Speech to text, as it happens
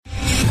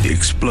the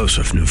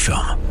explosive new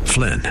film,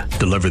 Flynn,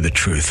 Deliver the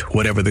Truth,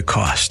 Whatever the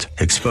Cost,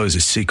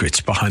 exposes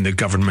secrets behind the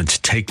government's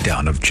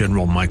takedown of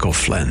General Michael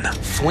Flynn.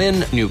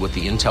 Flynn knew what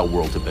the intel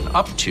world had been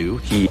up to.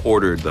 He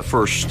ordered the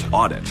first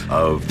audit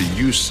of the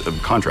use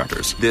of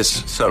contractors.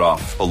 This set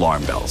off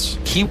alarm bells.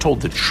 He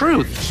told the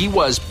truth. He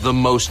was the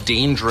most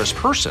dangerous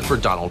person for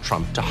Donald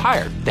Trump to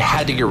hire. They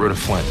had to get rid of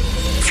Flynn.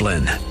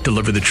 Flynn,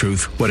 Deliver the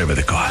Truth, Whatever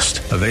the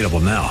Cost. Available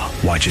now.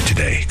 Watch it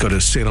today. Go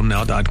to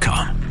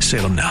salemnow.com.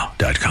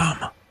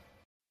 salemnow.com.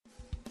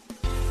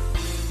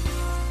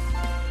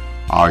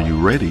 Are you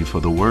ready for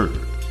the Word?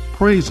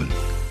 Praise Him.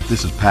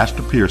 This is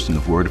Pastor Pearson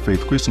of Word of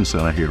Faith Christian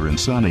Center here in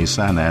sunny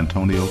San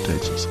Antonio,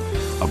 Texas.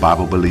 A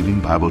Bible-believing,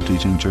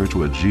 Bible-teaching church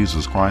where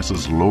Jesus Christ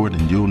is Lord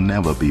and you'll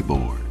never be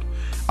bored.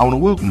 I want to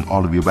welcome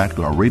all of you back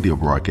to our radio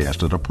broadcast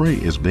that I pray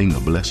is being a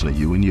blessing to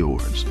you and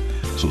yours.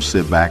 So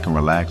sit back and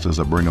relax as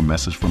I bring a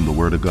message from the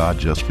Word of God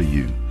just for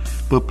you.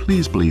 But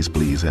please, please,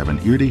 please have an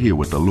ear to hear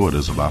what the Lord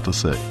is about to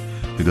say.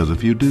 Because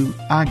if you do,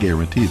 I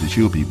guarantee that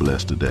you'll be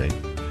blessed today.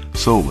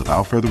 So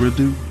without further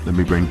ado, let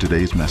me bring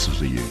today's message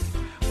to you.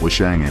 We're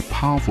sharing a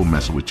powerful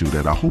message with you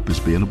that I hope is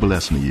being a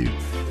blessing to you.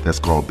 That's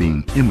called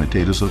being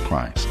imitators of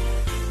Christ.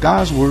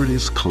 God's Word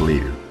is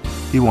clear.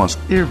 He wants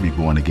every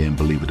born-again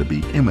believer to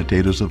be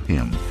imitators of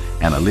Him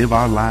and to live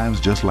our lives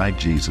just like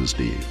Jesus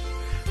did.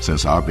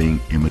 Since our being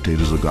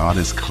imitators of God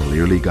is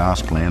clearly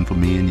God's plan for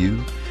me and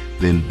you,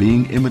 then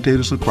being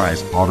imitators of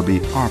Christ ought to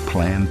be our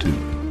plan too.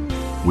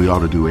 We ought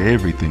to do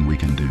everything we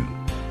can do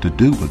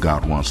what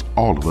God wants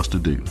all of us to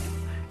do.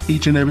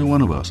 Each and every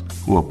one of us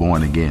who are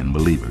born-again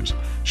believers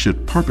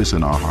should purpose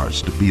in our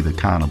hearts to be the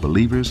kind of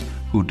believers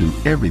who do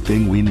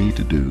everything we need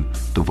to do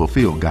to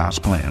fulfill God's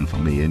plan for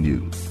me and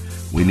you.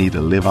 We need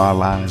to live our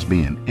lives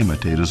being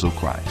imitators of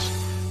Christ.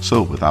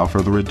 So without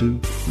further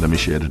ado, let me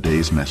share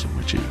today's message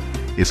with you.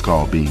 It's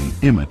called being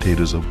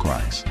imitators of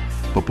Christ.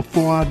 But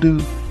before I do,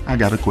 I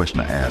got a question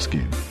to ask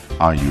you.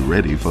 Are you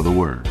ready for the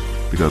Word?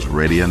 Because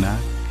ready or not,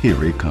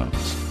 here it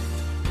comes.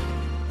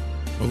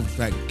 Oh, in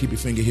fact, keep your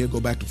finger here. Go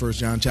back to 1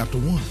 John chapter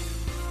 1.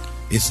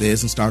 It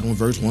says, and starting with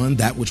verse 1,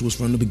 that which was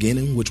from the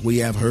beginning, which we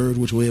have heard,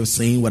 which we have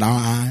seen with our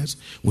eyes,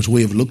 which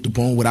we have looked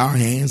upon with our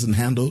hands and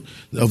handled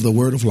of the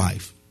word of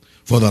life.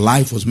 For the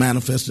life was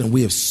manifested, and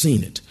we have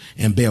seen it,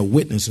 and bear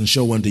witness and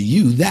show unto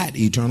you that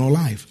eternal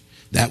life,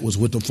 that was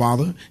with the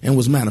Father and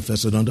was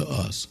manifested unto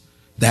us.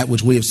 That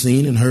which we have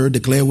seen and heard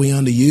declare we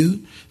unto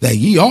you, that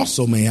ye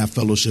also may have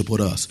fellowship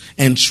with us.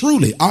 And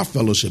truly our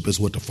fellowship is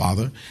with the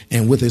Father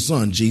and with his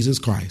Son, Jesus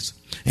Christ.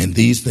 And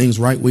these things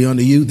write we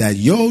unto you, that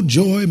your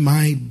joy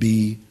might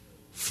be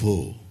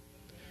full.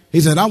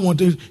 He said, I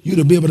want you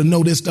to be able to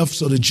know this stuff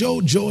so that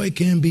your joy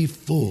can be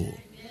full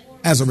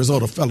as a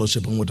result of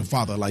fellowshipping with the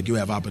Father like you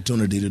have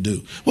opportunity to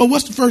do. Well,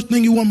 what's the first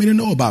thing you want me to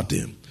know about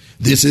them?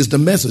 This is the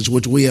message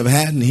which we have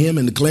had in him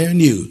and declare in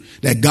you,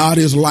 that God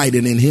is light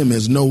and in him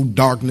is no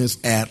darkness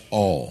at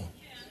all.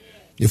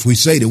 If we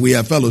say that we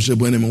have fellowship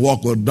with him and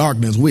walk with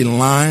darkness, we're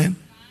lying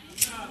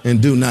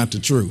and do not the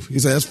truth. He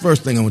said, that's the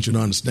first thing I want you to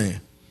understand.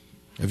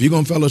 If you're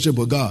going to fellowship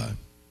with God,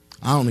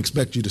 I don't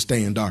expect you to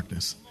stay in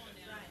darkness.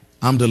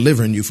 I'm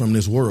delivering you from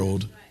this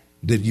world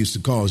that used to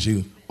cause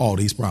you all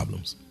these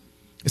problems.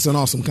 It's an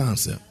awesome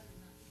concept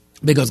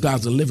because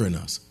God's delivering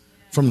us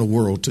from the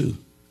world too.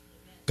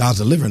 God's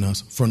delivering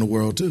us from the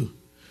world too.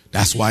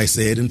 That's why he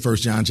said in 1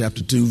 John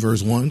chapter 2,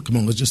 verse 1, come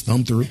on, let's just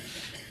thumb through.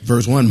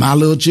 Verse 1, my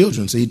little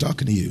children, see,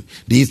 talking to you.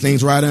 These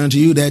things write unto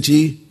you that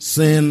ye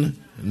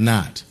sin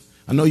not.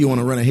 I know you want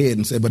to run ahead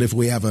and say, but if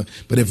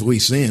we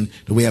sin,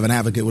 that we have an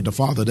advocate with the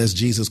Father, that's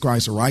Jesus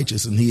Christ the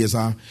righteous, and he is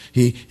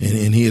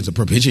a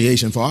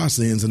propitiation for our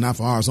sins, and not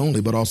for ours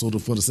only, but also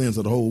for the sins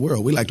of the whole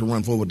world. We like to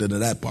run forward to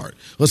that part.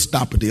 Let's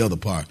stop at the other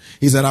part.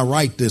 He said, I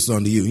write this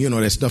unto you. You know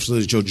that stuff so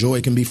that your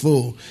joy can be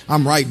full.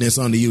 I'm writing this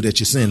unto you that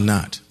you sin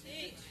not.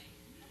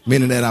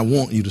 Meaning that I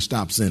want you to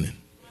stop sinning.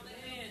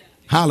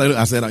 Hallelujah.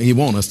 I said he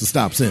wants us to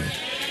stop sinning.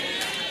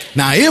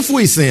 Now, if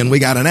we sin, we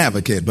got an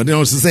advocate. But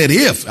notice it said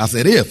if. I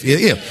said if.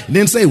 It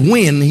didn't say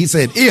when. He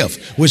said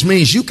if, which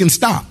means you can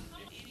stop.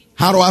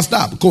 How do I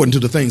stop? According to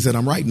the things that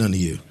I'm writing unto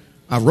you.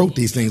 I wrote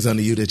these things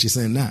unto you that you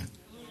sin not.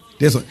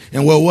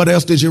 And well, what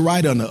else did you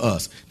write unto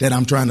us? That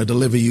I'm trying to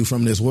deliver you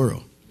from this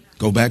world.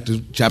 Go back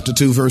to chapter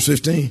 2, verse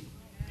 15.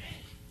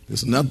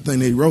 There's another thing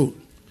they wrote.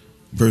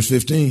 Verse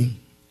 15.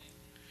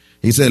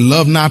 He said,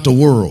 love not the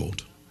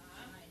world,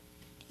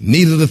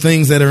 neither the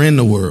things that are in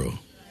the world.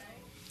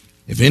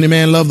 If any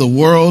man love the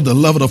world, the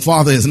love of the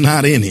Father is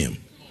not in him.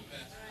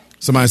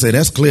 Somebody say,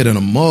 that's clear than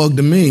a mug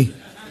to me.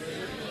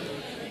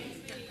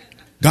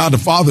 God the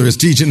Father is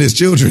teaching his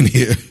children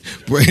here,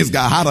 praise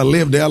God, how to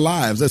live their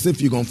lives. That's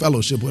if you're going to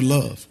fellowship with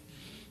love.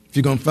 If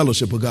you're going to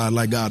fellowship with God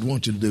like God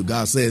wants you to do.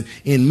 God said,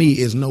 in me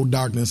is no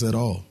darkness at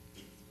all.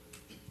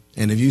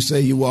 And if you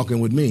say you're walking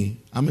with me,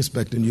 I'm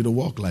expecting you to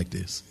walk like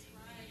this.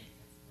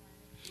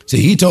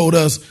 See, he told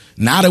us,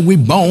 now that we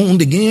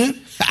boned again,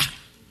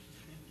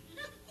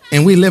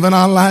 and we living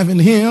our life in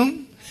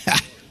him,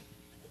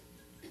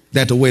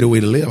 that the way to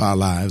live our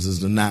lives is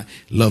to not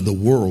love the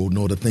world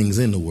nor the things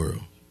in the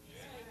world.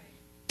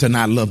 to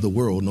not love the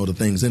world nor the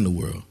things in the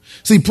world.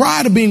 See,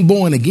 prior to being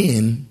born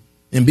again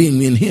and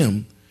being in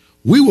him,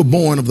 we were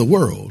born of the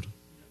world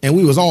and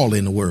we was all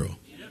in the world.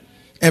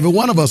 Every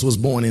one of us was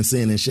born in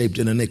sin and shaped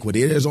in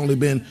iniquity. There's only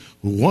been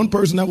one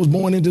person that was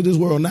born into this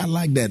world not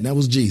like that, and that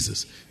was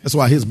Jesus. That's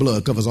why his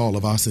blood covers all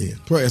of our sin.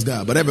 Praise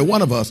God. But every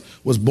one of us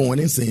was born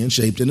in sin,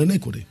 shaped in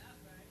iniquity.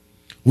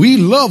 We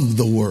love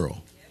the world.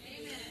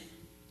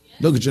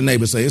 Look at your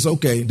neighbor, say, it's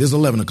okay. This is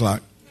 11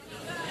 o'clock.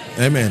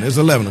 Amen. It's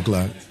 11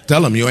 o'clock.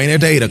 Tell them you ain't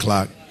at 8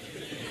 o'clock.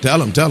 Tell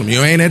them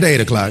you ain't at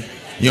 8 o'clock.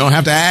 You don't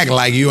have to act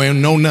like you ain't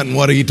know nothing.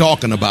 What are you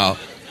talking about?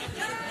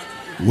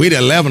 We at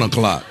 11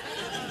 o'clock.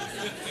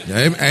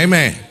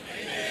 Amen.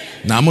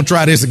 Now I'm going to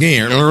try this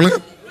again.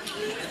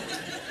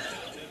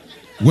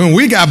 When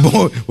we got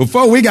born,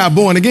 before we got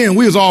born again,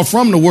 we was all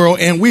from the world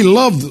and we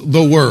loved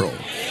the world.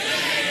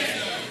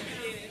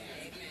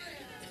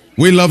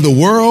 We love the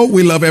world.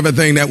 We love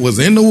everything that was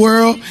in the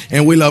world,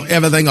 and we love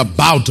everything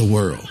about the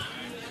world.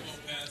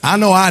 I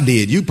know I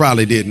did. You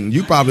probably didn't.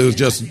 You probably was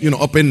just,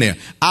 up in there.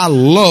 I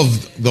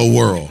loved the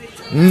world.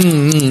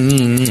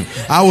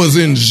 I was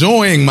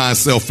enjoying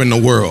myself in the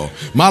world.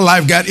 My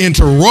life got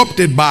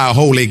interrupted by a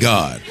holy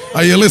God.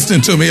 Are you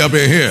listening to me up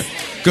in here?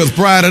 Because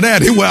prior to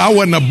that, I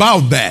wasn't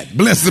about that.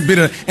 Blessed be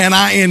the, and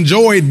I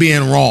enjoyed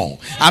being wrong.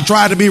 I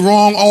tried to be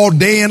wrong all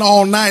day and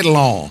all night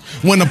long.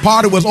 When the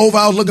party was over,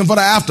 I was looking for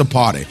the after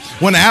party.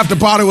 When the after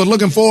party was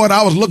looking for it,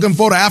 I was looking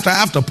for the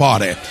after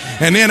party.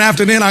 And then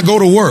after then, I go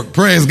to work.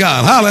 Praise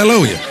God.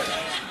 Hallelujah.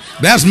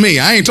 That's me.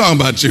 I ain't talking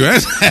about you.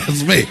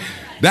 That's me.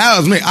 That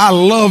was me. I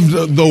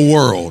loved the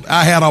world.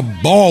 I had a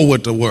ball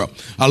with the world.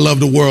 I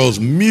love the world's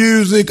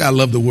music. I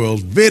love the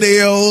world's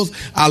videos.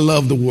 I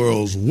love the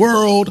world's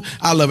world.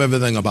 I love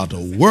everything about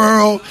the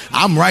world.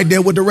 I'm right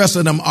there with the rest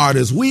of them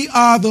artists. We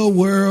are the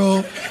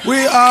world.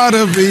 We are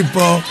the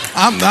people.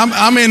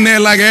 I'm in there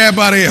like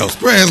everybody else.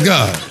 Praise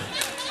God.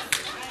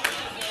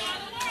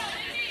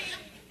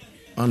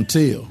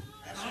 Until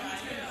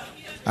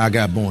I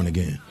got born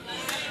again.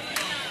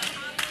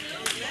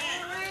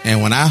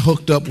 And when I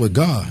hooked up with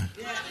God,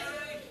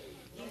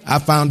 I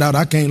found out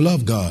I can't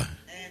love God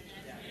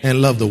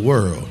and love the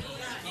world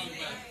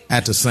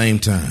at the same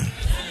time.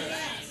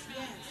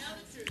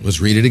 Let's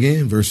read it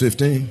again, verse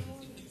 15.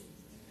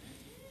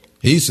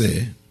 He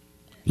said,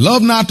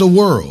 love not the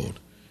world,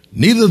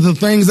 neither the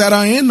things that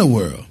are in the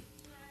world.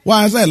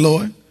 Why is that,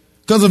 Lord?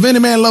 Because if any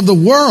man love the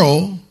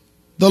world,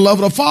 the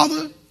love of the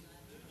Father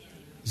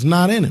is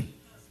not in him.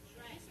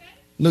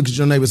 Look at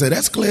your neighbor and say,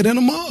 that's clear in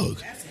a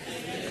mug.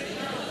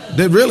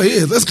 That really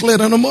is. That's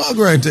clear in a mug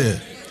right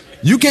there.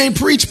 You can't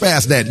preach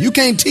past that. You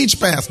can't teach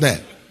past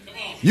that.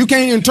 You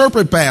can't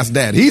interpret past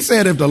that. He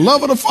said if the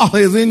love of the Father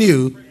is in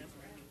you,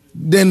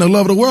 then the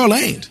love of the world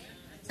ain't.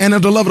 And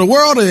if the love of the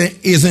world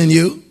is in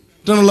you,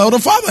 then the love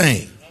of the Father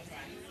ain't.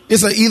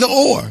 It's an either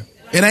or.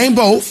 It ain't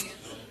both.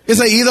 It's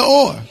an either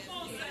or.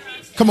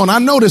 Come on, I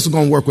know this is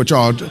going to work with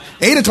y'all.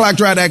 8 o'clock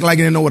tried to act like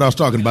you didn't know what I was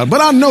talking about,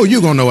 but I know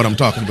you're going to know what I'm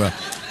talking about.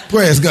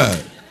 Praise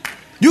God.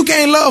 You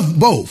can't love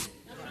both.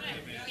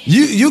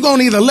 You're going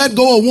to either let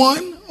go of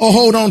one or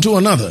hold on to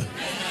another.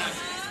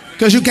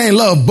 Because you can't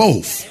love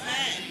both.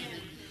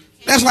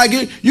 That's like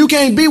you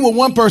can't be with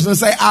one person and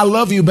say, I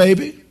love you,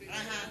 baby.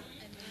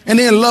 And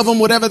then love them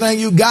with everything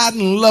you got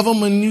and love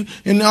them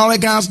and all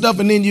that kind of stuff.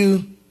 And then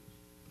you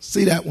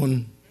see that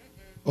one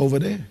over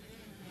there.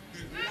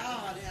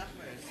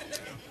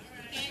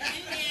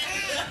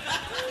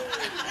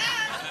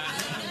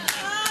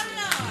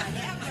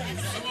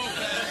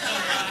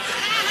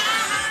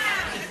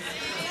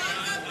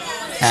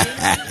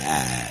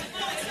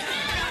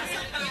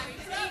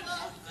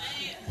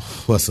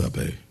 What's up,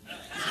 baby?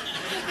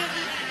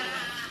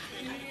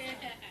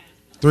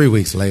 3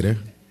 weeks later,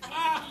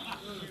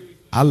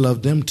 I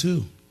love them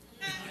too.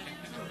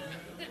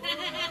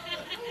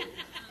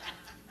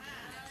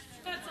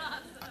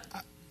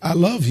 I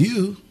love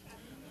you,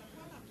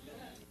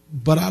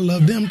 but I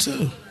love them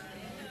too.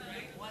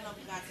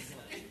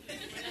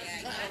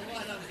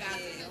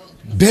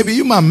 Baby,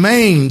 you my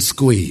main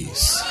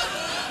squeeze.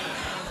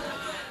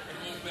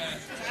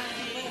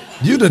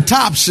 You the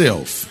top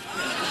shelf.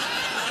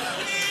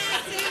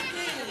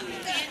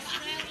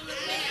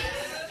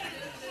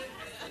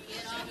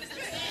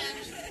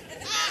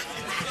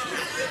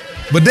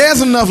 But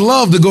there's enough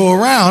love to go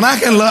around. I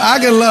can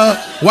love.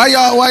 Why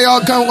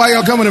y'all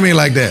coming to me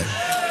like that?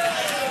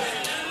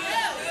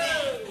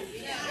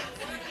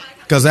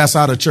 Because that's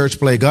how the church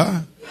play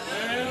God.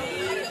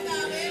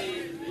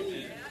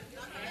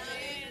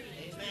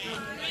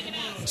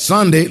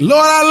 Sunday,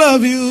 Lord, I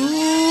love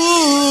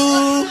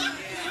you.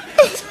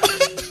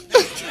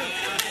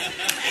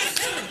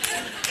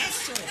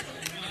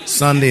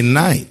 Sunday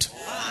night.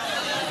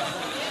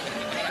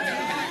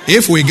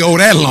 If we go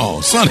that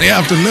long, Sunday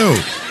afternoon.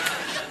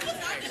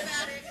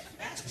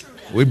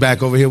 We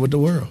back over here with the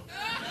world.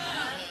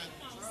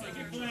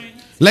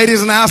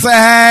 Ladies, and I'll say,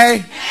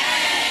 hey.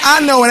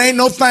 I know it ain't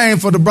no thing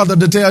for the brother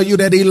to tell you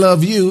that he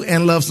love you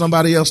and love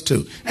somebody else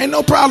too. Ain't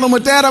no problem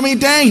with that. I mean,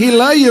 dang, he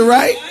love you,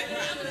 right?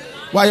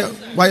 Why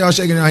y'all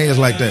shaking your hands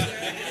like that?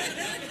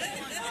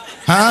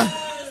 Huh?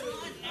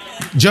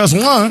 Just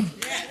one.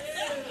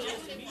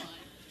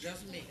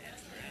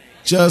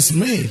 Just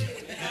me.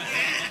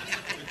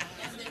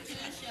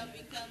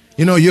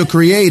 You know, you're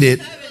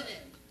created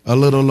a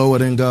little lower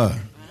than God.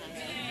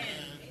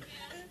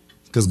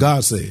 Because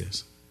God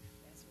says,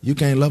 you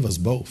can't love us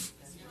both.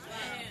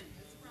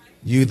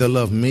 You either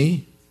love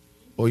me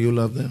or you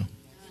love them.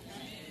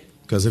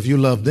 Because if you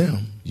love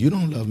them, you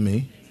don't love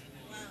me.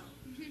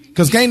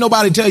 Because can't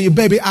nobody tell you,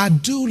 baby, I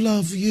do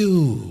love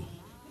you.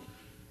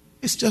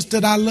 It's just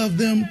that I love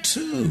them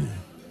too.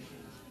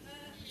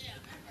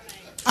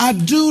 I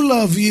do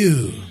love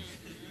you.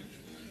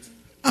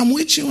 I'm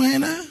with you,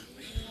 ain't I?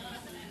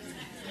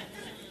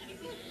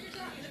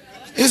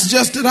 It's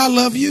just that I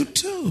love you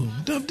too.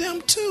 Love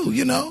them too,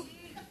 you know.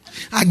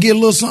 I get a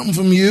little something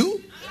from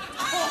you.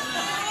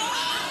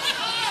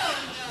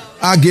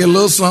 I get a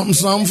little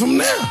something from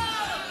them.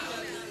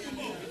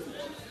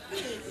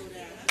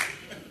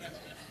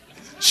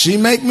 She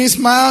make me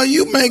smile,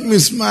 you make me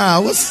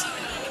smile.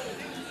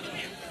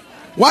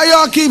 Why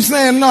y'all keep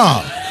saying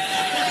no?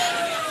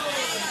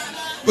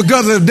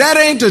 Because if that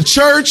ain't the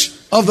church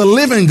of the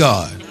living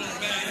God,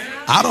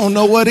 I don't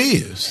know what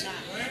is.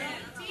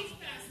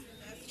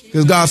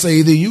 Because God say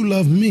either you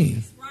love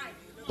me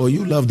or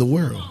you love the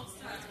world.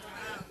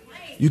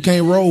 You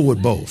can't roll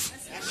with both.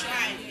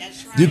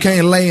 You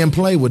can't lay and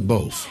play with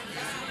both.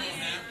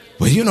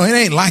 But you know, it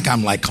ain't like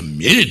I'm like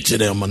committed to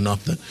them or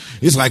nothing.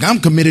 It's like I'm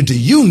committed to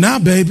you now,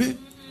 baby.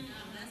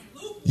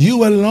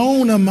 You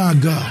alone are my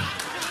God.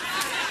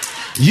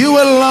 You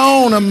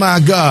alone are my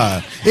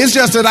God. It's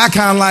just that I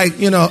kind of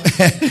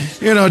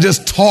like,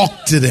 just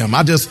talk to them.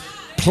 I just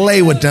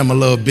play with them a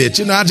little bit.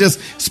 You know, I just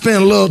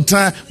spend a little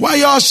time. Why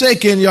y'all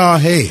shaking your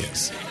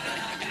heads?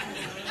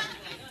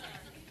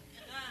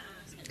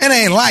 It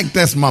ain't like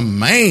that's my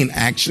main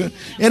action.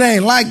 It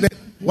ain't like that.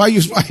 Why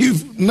you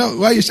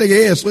shake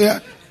your head,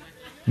 sweetheart?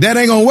 That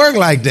ain't gonna work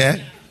like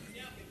that.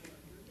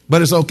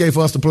 But it's okay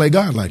for us to play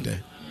God like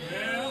that.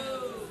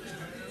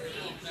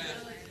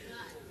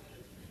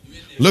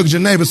 Look at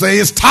your neighbor, say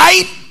it's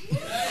tight,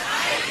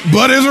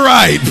 but it's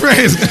right.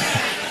 Praise God.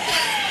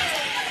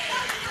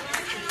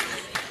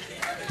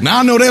 Now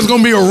I know there's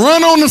going to be a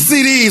run on the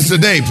CDs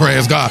today,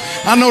 praise God.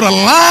 I know the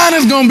line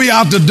is going to be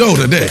out the door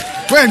today.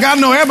 Praise God,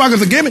 I know everybody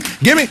going to say,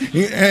 give me.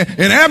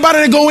 And everybody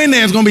that go in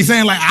there is going to be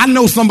saying like, I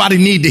know somebody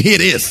need to hear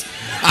this.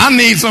 I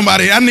know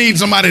somebody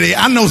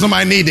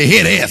need to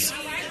hear this.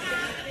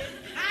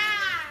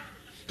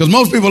 Because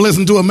most people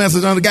listen to a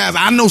message on the guys,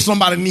 I know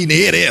somebody need to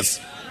hear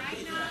this.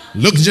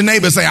 Look at your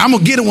neighbor and say, I'm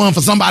going to get one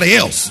for somebody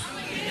else.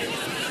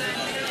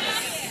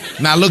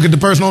 Now look at the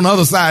person on the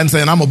other side and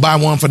saying, I'm going to buy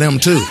one for them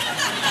too.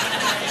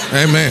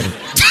 Amen.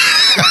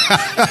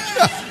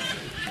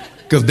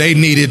 Because they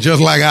need it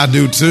just like I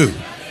do too.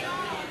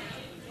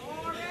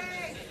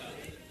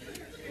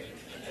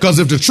 Because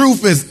if the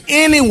truth is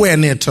anywhere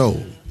near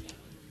told,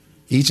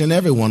 each and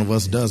every one of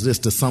us does this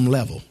to some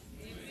level.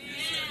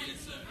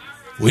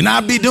 We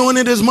not be doing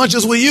it as much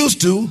as we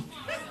used to.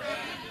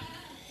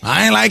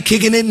 I ain't like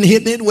kicking it and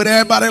hitting it with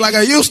everybody like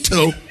I used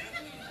to.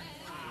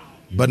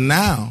 But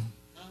now,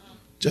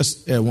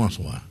 just every once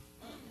in a while,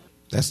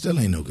 that still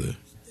ain't no good.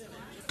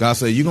 God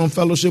said, you going to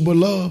fellowship with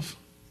love?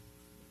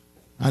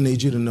 I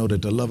need you to know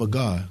that the love of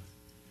God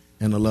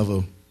and the love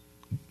of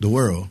the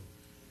world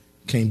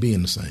can't be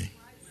in the same.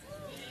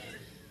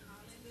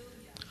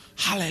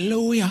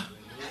 Hallelujah.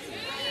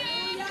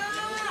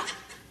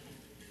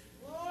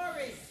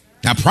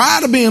 Now,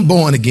 prior to being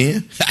born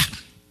again,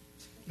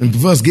 and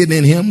for us getting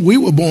in him, we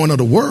were born of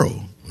the world.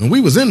 And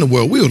we was in the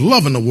world. We was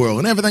loving the world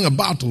and everything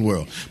about the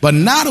world. But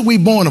now that we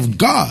born of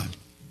God,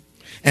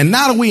 and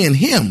now that we in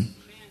him,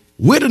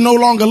 we're to no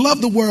longer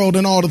love the world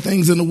and all the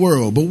things in the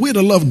world, but we're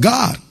to love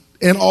God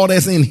and all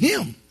that's in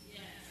him.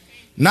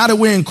 Now that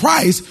we're in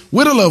Christ,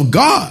 we're to love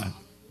God.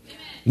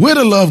 We're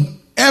to love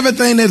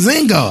everything that's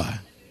in God.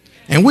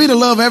 And we're to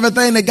love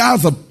everything that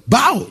God's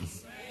about.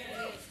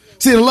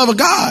 See, the love of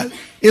God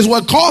is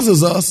what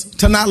causes us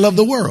to not love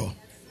the world.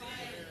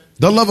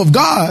 The love of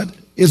God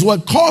is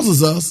what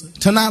causes us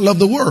to not love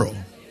the world.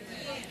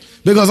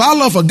 Because our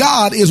love for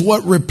God is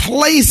what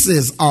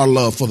replaces our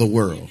love for the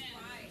world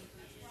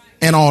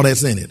and all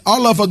that's in it. Our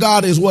love for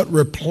God is what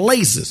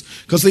replaces.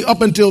 Because see,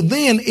 up until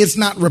then, it's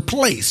not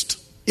replaced.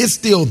 It's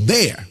still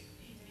there.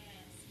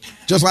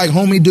 Just like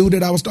homie dude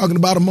that I was talking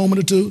about a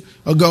moment or two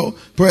ago.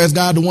 Praise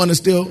God, the one that's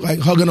still like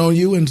hugging on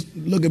you and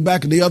looking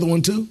back at the other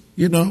one too.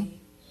 You know,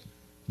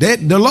 that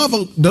the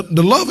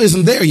love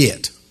isn't there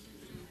yet.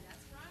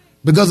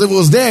 Because if it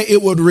was there, it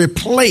would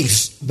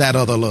replace that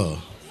other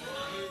love.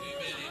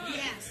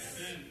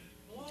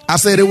 I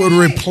said it would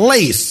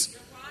replace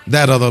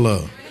that other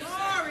love.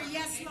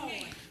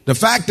 The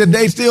fact that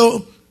they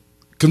still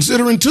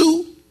considering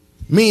two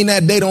mean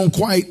that they don't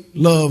quite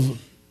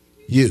love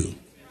you.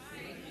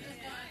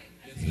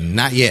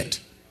 Not yet.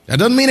 That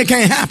doesn't mean it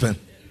can't happen,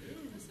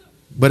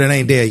 but it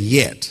ain't there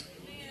yet.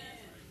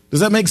 Does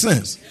that make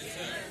sense?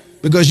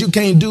 Because you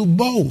can't do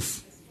both.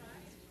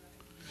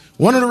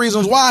 One of the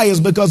reasons why is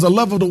because the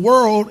love of the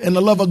world and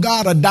the love of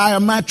God are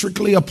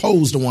diametrically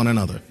opposed to one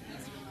another.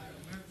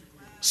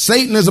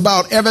 Satan is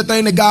about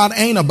everything that God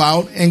ain't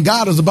about, and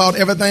God is about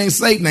everything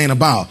Satan ain't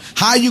about.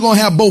 How you going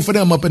to have both of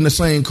them up in the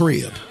same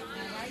crib?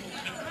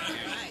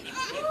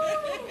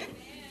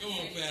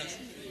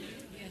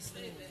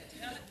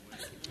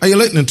 Are you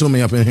listening to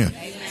me up in here?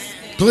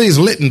 Please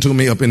listen to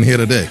me up in here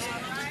today.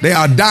 They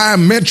are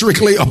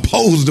diametrically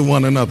opposed to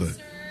one another.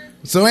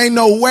 So ain't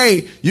no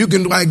way you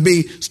can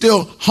be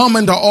still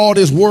humming to all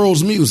this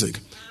world's music.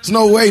 There's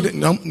no way.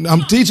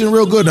 I'm teaching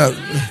real good.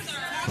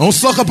 Don't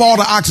suck up all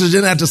the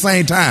oxygen at the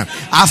same time.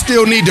 I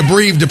still need to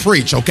breathe to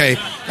preach, okay?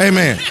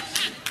 Amen.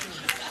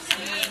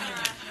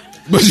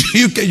 But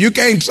you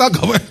can't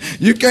suck up.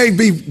 You can't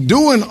be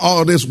doing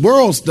all this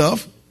world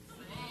stuff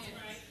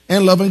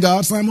and loving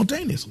God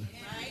simultaneously.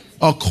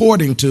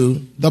 According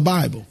to the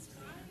Bible.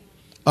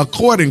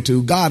 According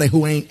to God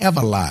who ain't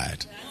ever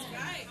lied.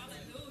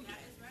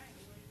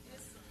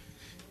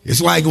 It's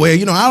like, well,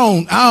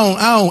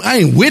 I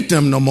ain't with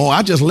them no more.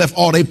 I just left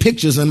all their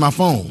pictures in my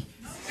phone.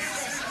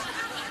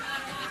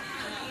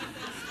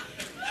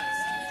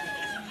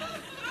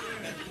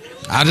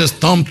 I just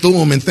thumb through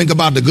them and think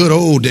about the good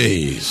old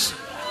days.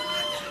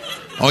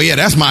 Oh yeah,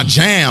 that's my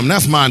jam.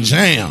 That's my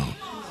jam.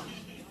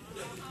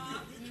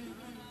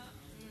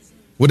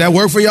 Would that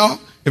work for y'all?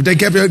 If they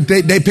kept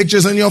their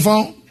pictures in your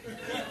phone?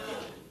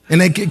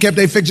 And they kept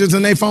their pictures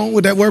in their phone?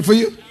 Would that work for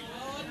you?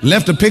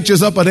 Left the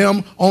pictures up of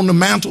them on the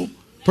mantle?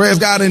 Praise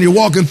God, and you're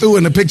walking through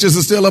and the pictures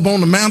are still up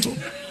on the mantle?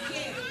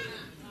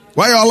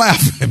 Why y'all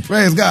laughing?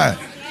 Praise God.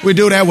 We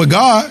do that with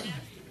God.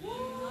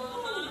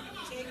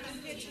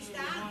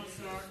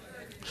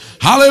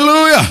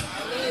 Hallelujah.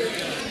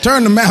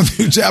 Turn to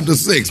Matthew chapter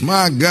 6.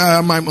 My God,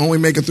 I might only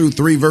make it through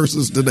 3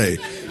 verses today.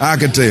 I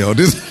can tell.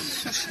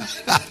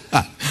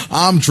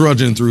 I'm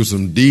trudging through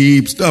some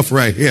deep stuff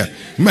right here.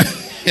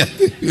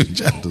 Matthew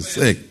chapter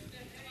 6.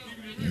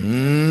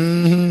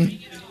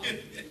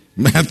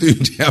 Matthew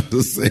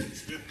chapter 6.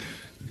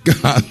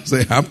 God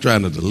say, I'm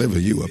trying to deliver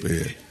you up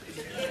here.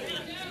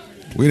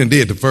 We done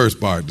did the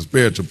first part, the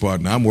spiritual part.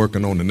 Now I'm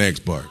working on the next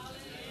part.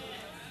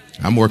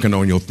 I'm working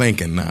on your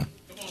thinking now.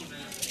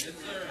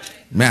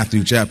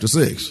 Matthew chapter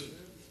 6.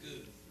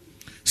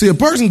 See, a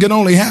person can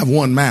only have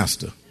one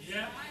master.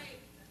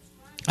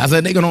 I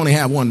said they can only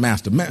have one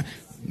master.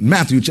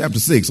 Matthew chapter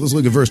 6. Let's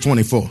look at verse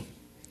 24.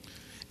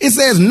 It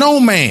says,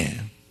 no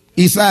man,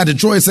 Eastside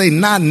Detroit say,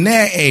 not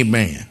near a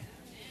man.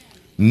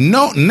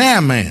 No, nah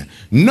man.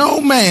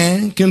 No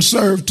man can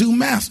serve 2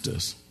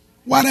 masters.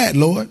 Why that,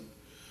 Lord?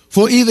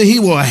 For either he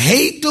will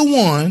hate the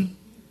one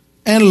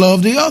and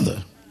love the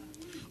other,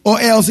 or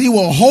else he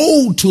will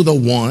hold to the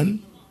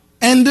one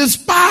and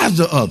despise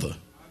the other.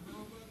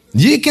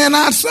 Ye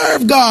cannot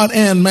serve God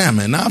and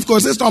mammon. Now, of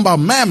course, it's talking about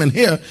mammon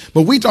here,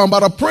 but we talking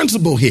about a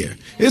principle here.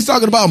 It's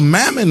talking about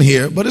mammon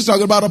here, but it's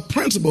talking about a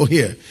principle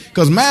here.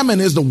 Because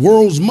mammon is the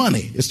world's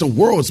money. It's the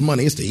world's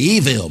money. It's the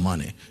evil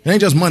money. It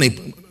ain't just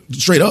money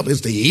straight up.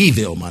 It's the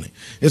evil money.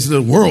 It's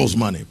the world's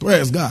money.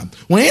 Praise God.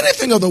 When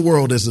anything of the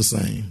world is the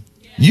same,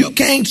 you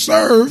can't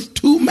serve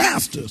 2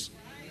 masters.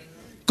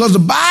 Because the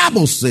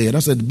Bible said,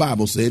 the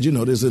Bible said,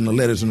 this in the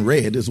letters in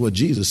red, this is what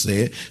Jesus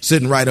said,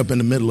 sitting right up in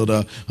the middle of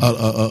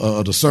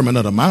the Sermon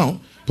on the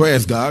Mount.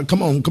 Praise God.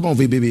 Come on,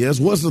 VBBS.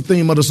 What's the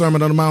theme of the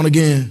Sermon on the Mount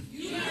again?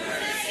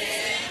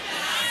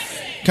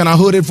 Can I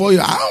hood it for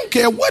you? I don't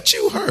care what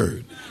you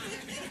heard.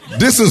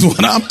 This is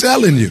what I'm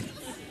telling you.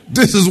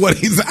 This is what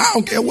he said. I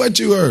don't care what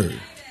you heard.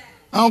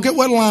 I don't care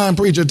what line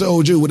preacher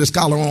told you with his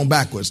collar on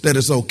backwards that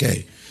it's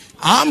okay.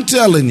 I'm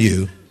telling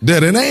you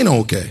that it ain't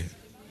okay.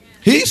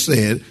 He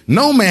said,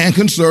 no man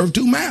can serve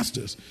 2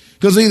 masters,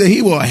 because either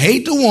he will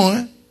hate the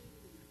one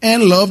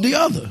and love the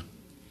other,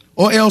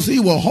 or else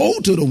he will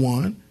hold to the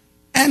one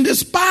and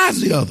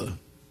despise the other,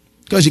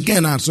 because you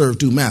cannot serve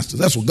 2 masters.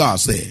 That's what God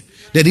said,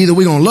 that either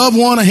we're going to love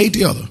one or hate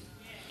the other,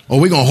 or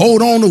we're going to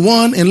hold on to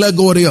one and let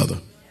go of the other.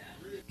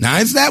 Now,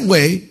 it's that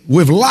way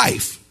with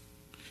life.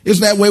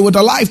 It's that way with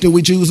the life that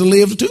we choose to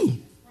live too.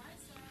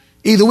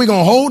 Either we're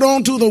going to hold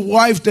on to the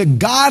life that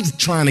God's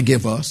trying to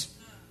give us,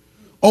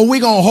 or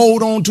we're going to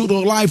hold on to the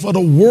life of the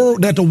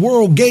world that the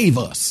world gave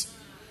us.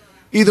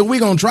 Either we're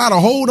going to try to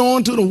hold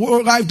on to the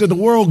life that the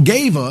world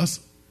gave us,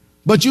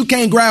 but you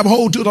can't grab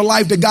hold to the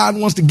life that God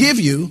wants to give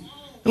you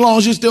as long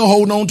as you're still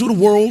holding on to the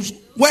world's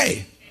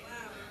way.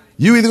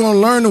 You either going to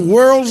learn the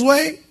world's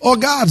way or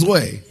God's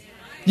way.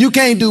 You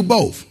can't do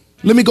both.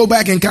 Let me go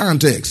back in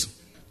context.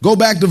 Go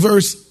back to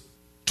verse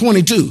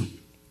 22.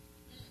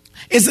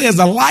 It says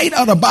the light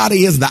of the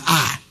body is the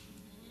eye.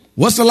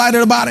 What's the light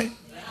of the body?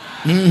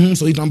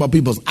 So he's talking about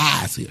people's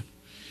eyes here.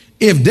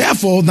 If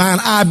therefore thine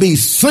eye be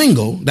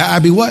single, thy eye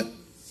be what?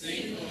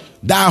 Single.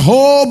 Thy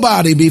whole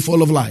body be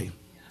full of light.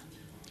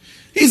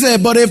 He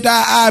said, but if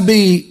thy eye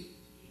be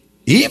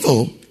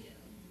evil,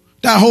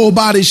 thy whole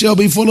body shall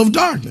be full of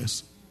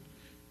darkness.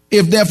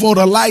 If therefore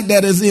the light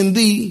that is in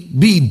thee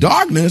be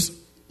darkness,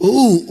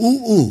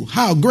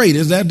 how great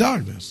is that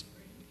darkness?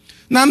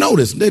 Now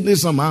notice,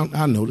 there's something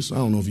I noticed. I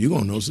don't know if you're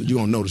going to notice it. You're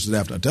going to notice it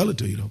after I tell it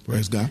to you, though.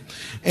 Praise God.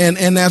 And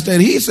that's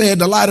that he said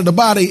the light of the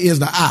body is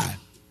the eye.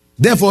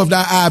 Therefore, if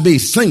thy eye be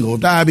single,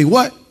 if thy eye be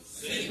what?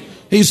 Single.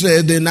 He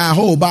said, then thy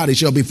whole body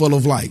shall be full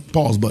of light.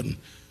 Pause button.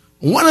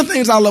 One of the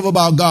things I love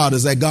about God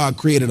is that God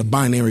created a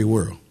binary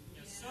world.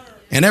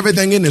 And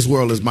everything in this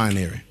world is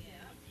binary.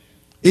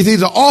 It's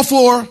either off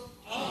or,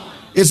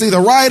 it's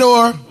either right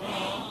or,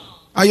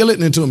 are you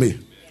listening to me?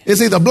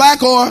 It's either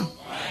black or,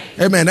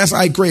 amen, that's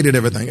how he created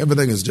everything.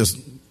 Everything is just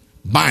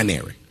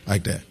binary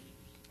like that.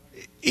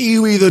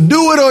 You either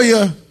do it or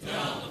you,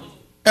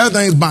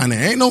 everything's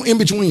binary. Ain't no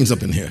in-betweens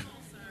up in here.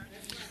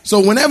 So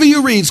whenever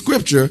you read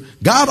scripture,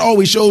 God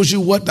always shows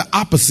you what the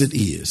opposite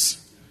is.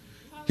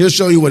 He'll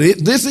show you what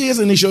this is,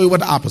 and he'll show you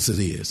what the opposite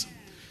is.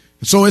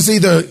 So it's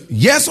either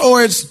yes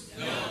or it's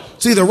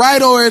either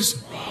right or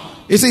it's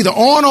either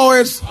on or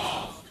it's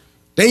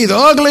they either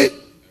ugly.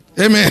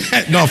 Amen.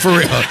 No, for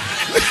real.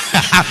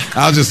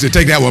 I'll just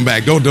take that one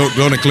back. Don't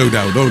include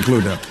that one. Don't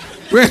include that.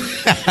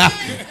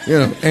 You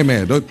know,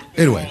 amen.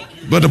 Anyway,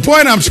 but the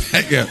point I'm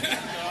trying, yeah.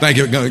 Thank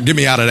you. Get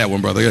me out of that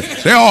one, brother.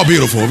 They're all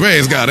beautiful.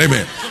 Praise God.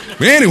 Amen.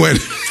 But anyway,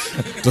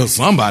 to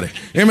somebody.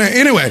 Amen.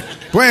 Anyway,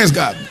 praise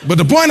God. But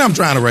the point I'm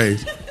trying to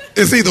raise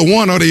is either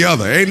one or the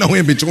other. Ain't no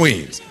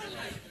in-betweens.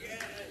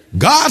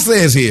 God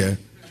says here,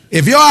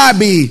 if your eye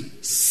be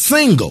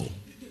single,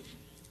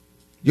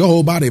 your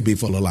whole body will be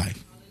full of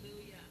life.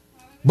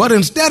 But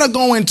instead of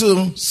going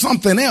to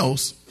something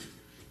else,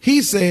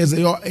 he says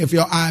if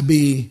your eye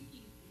be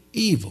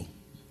evil,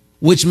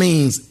 which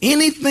means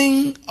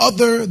anything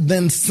other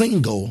than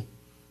single,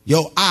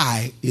 your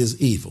eye is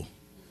evil.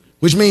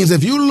 Which means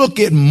if you look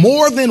at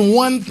more than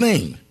one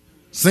thing,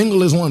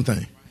 single is one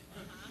thing.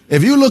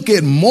 If you look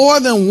at more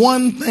than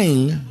one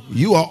thing,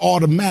 you are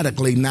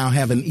automatically now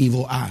have an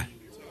evil eye.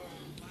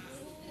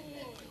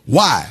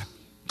 Why?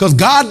 Because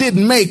God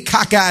didn't make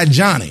cockeyed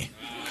Johnny,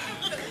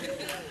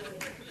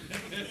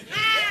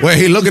 where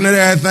he looking at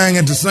everything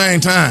at the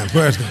same time.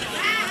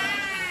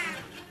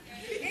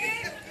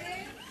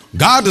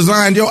 God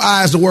designed your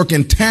eyes to work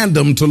in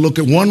tandem to look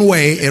at one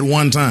way at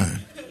one time.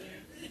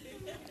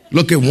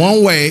 Look at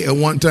one way at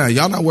one time.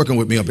 Y'all not working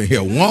with me up in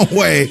here. One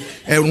way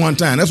at one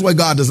time. That's what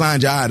God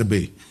designed your eye to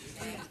be.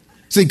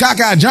 See,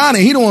 cockeyed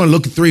Johnny, he don't want to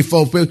look at 3,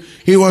 4 people.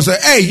 He wants to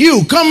say, hey,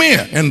 you, come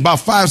here. And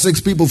about 5,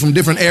 6 people from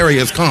different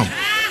areas come.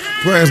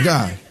 Praise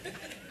God.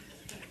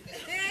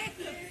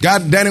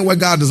 That ain't what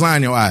God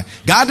designed your eye.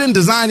 God didn't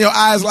design your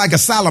eyes like a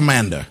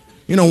salamander.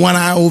 You know, one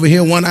eye over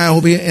here, one eye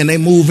over here, and they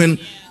moving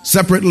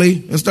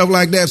separately and stuff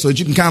like that, so that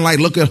you can kind of like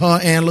look at her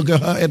and look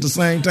at her at the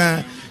same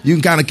time. You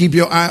can kind of keep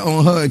your eye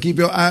on her and keep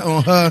your eye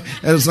on her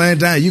at the same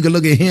time. You can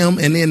look at him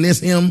and then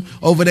this him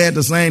over there at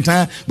the same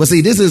time. But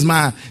see, this is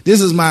my,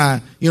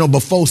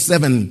 before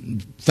 7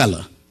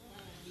 fella.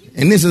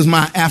 And this is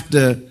my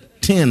after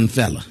 10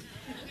 fella.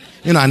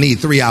 I need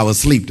 3 hours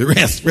sleep to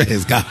rest.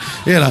 Praise God.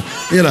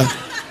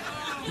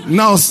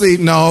 No,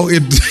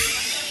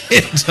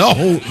 it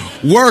don't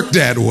work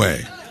that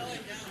way.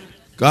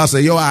 God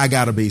said your eye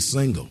got to be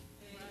single.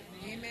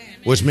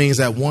 Which means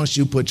that once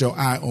you put your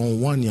eye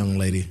on one young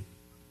lady,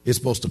 it's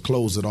supposed to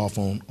close it off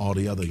on all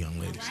the other young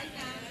ladies.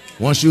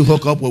 Once you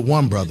hook up with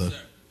one brother,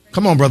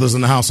 come on, brothers in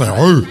the house, say,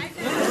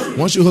 hey.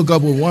 Once you hook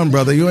up with one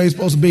brother, you ain't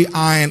supposed to be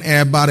eyeing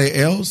everybody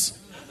else.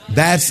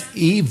 That's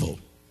evil.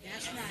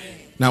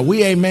 Now,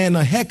 we ain't man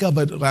the heck of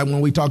it like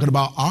when we talking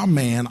about our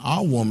man,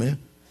 our woman.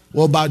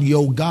 What about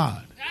your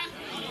God?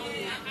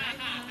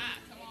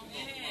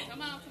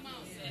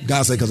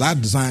 God said, because I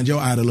designed your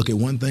eye to look at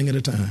one thing at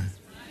a time.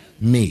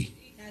 Me.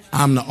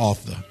 I'm the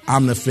author.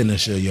 I'm the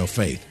finisher of your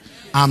faith.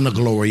 I'm the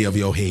glory of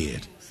your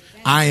head.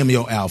 I am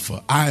your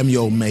Alpha. I am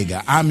your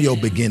Omega. I'm your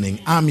beginning.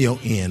 I'm your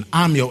end.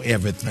 I'm your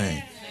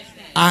everything.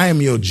 I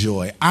am your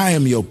joy. I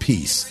am your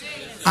peace.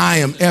 I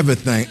am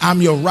everything.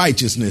 I'm your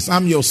righteousness.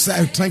 I'm your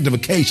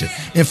sanctification.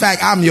 In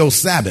fact, I'm your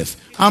Sabbath.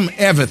 I'm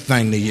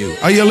everything to you.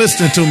 Are you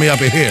listening to me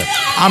up in here?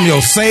 I'm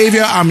your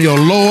Savior. I'm your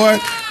Lord.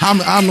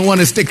 I'm the one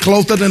that stick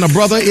closer than a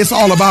brother. It's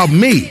all about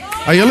me.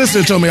 Are you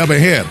listening to me up in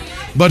here?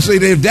 But see,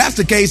 if that's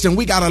the case, then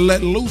we got to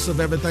let loose of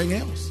everything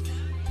else.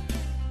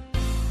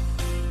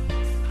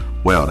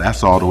 Well,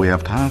 that's all that we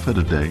have time for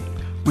today.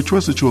 We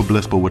trust that you are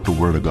blessed by what the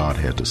Word of God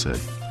had to say.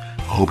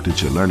 I hope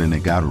that you're learning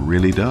that God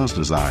really does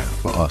desire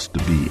for us to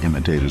be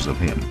imitators of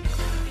Him.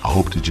 I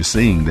hope that you're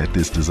seeing that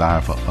this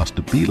desire for us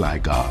to be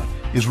like God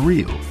is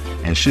real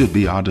and should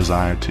be our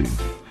desire too,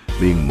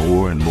 being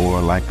more and more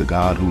like the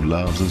God who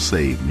loves and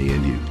saved me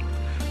and you.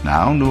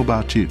 Now, I don't know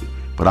about you,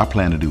 but I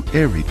plan to do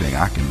everything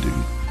I can do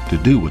to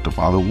do what the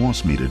Father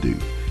wants me to do.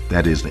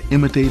 That is to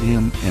imitate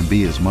Him and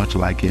be as much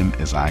like Him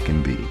as I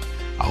can be.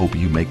 I hope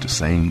you make the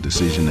same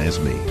decision as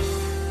me.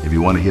 If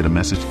you want to hear the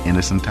message in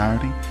its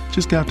entirety,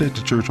 just contact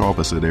the church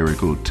office at area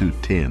code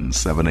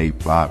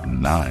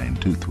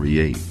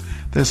 210-785-9238.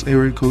 That's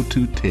area code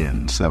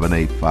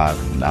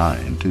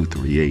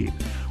 210-785-9238.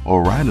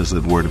 Or write us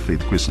at Word of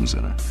Faith Christian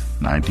Center,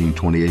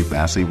 1928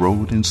 Bassey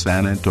Road in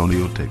San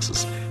Antonio,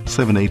 Texas,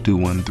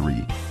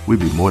 78213. We'd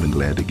be more than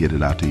glad to get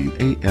it out to you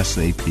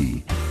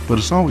ASAP. But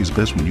it's always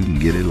best when you can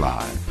get it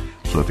live.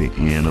 So if you're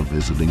in or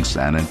visiting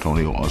San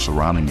Antonio or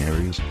surrounding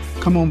areas,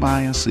 come on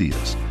by and see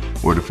us.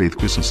 Word of Faith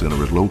Christian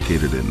Center is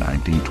located at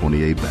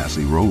 1928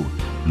 Massey Road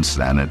in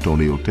San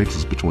Antonio,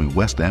 Texas, between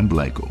West and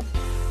Blanco.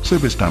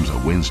 Service times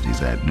are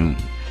Wednesdays at noon,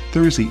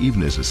 Thursday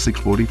evenings at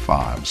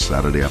 6:45,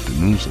 Saturday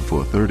afternoons at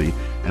 4:30,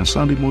 and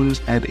Sunday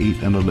mornings at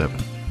 8 and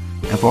 11.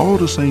 And for all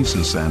the saints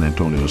in San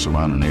Antonio and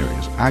surrounding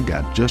areas, I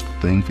got just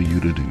the thing for you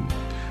to do.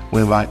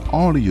 We invite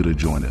all of you to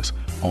join us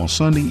on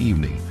Sunday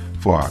evening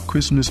for our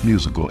Christmas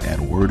musical at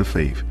Word of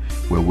Faith,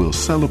 where we'll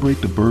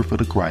celebrate the birth of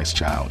the Christ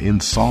child in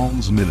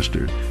songs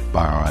ministered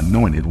by our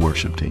anointed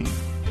worship team.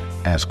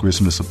 As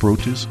Christmas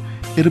approaches,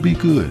 it'll be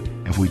good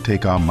if we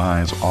take our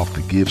minds off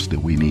the gifts that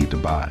we need to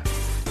buy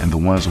and the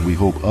ones that we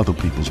hope other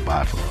people's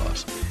buy for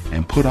us,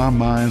 and put our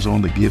minds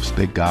on the gifts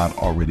that God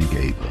already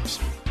gave us.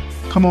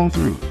 Come on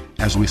through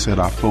as we set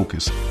our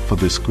focus for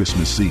this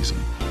Christmas season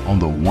on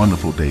the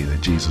wonderful day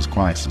that Jesus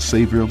Christ, the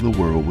Savior of the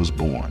world, was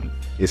born.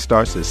 It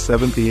starts at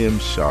 7 p.m.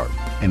 sharp,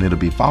 and it'll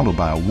be followed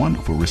by a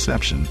wonderful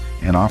reception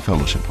in our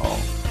fellowship hall.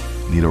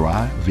 Need a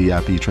ride?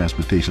 VIP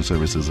transportation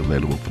service is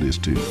available for this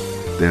too.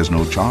 There's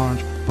no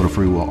charge, but a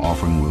free will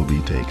offering will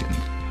be taken.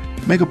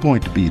 Make a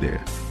point to be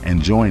there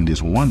and join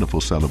this wonderful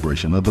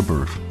celebration of the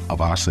birth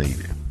of our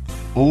Savior.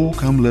 Oh,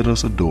 come let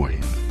us adore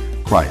Him,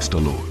 Christ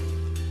the Lord.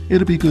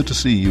 It'll be good to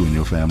see you and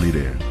your family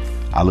there.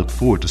 I look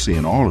forward to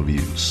seeing all of you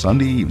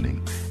Sunday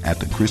evening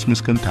at the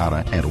Christmas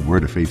Cantata at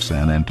Word of Faith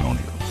San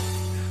Antonio.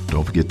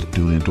 Don't forget to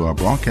tune into our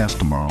broadcast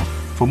tomorrow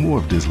for more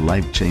of this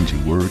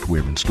life-changing word we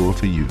have in store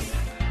for you.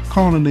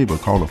 Call a neighbor,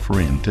 call a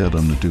friend, tell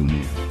them to tune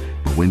in.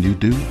 But when you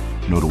do,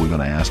 know that we're going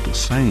to ask the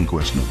same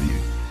question of you.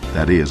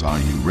 That is, are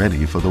you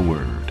ready for the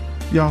word?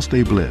 Y'all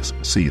stay blessed.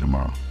 See you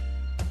tomorrow.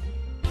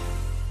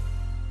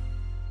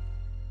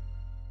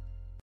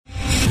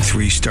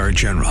 3-star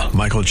General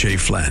Michael J.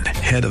 Flynn,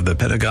 head of the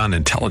Pentagon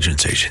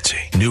Intelligence Agency,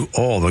 knew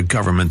all the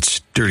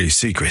government's dirty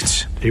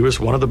secrets. He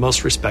was one of the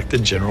most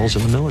respected generals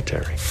in the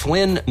military.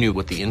 Flynn knew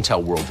what the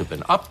intel world had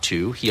been up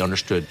to. He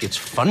understood its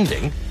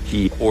funding.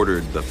 He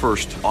ordered the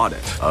first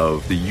audit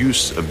of the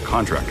use of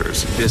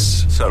contractors.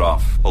 This set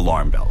off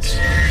alarm bells.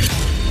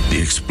 The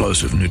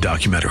explosive new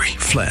documentary,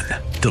 Flynn,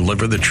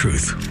 Deliver the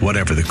Truth,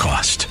 Whatever the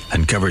Cost,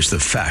 uncovers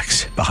the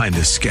facts behind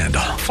this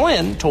scandal.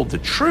 Flynn told the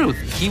truth.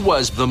 He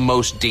was the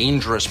most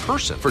dangerous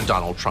person for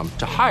Donald Trump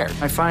to hire.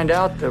 I find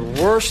out the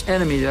worst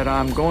enemy that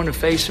I'm going to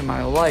face in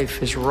my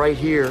life is right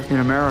here in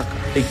America.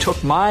 They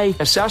took my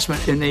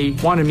assessment and they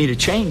wanted me to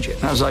change it.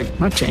 And I was like, I'm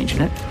not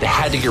changing it. They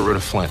had to get rid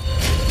of Flynn.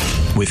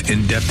 With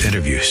in-depth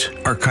interviews,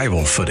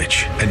 archival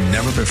footage, and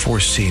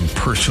never-before-seen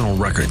personal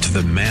records of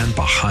the man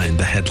behind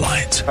the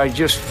headlines. I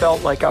just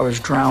felt like I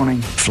was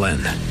drowning. Flynn,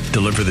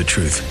 Deliver the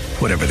Truth,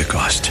 Whatever the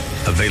Cost.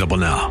 Available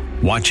now.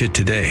 Watch it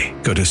today.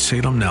 Go to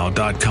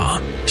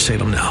salemnow.com.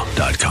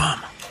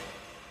 salemnow.com.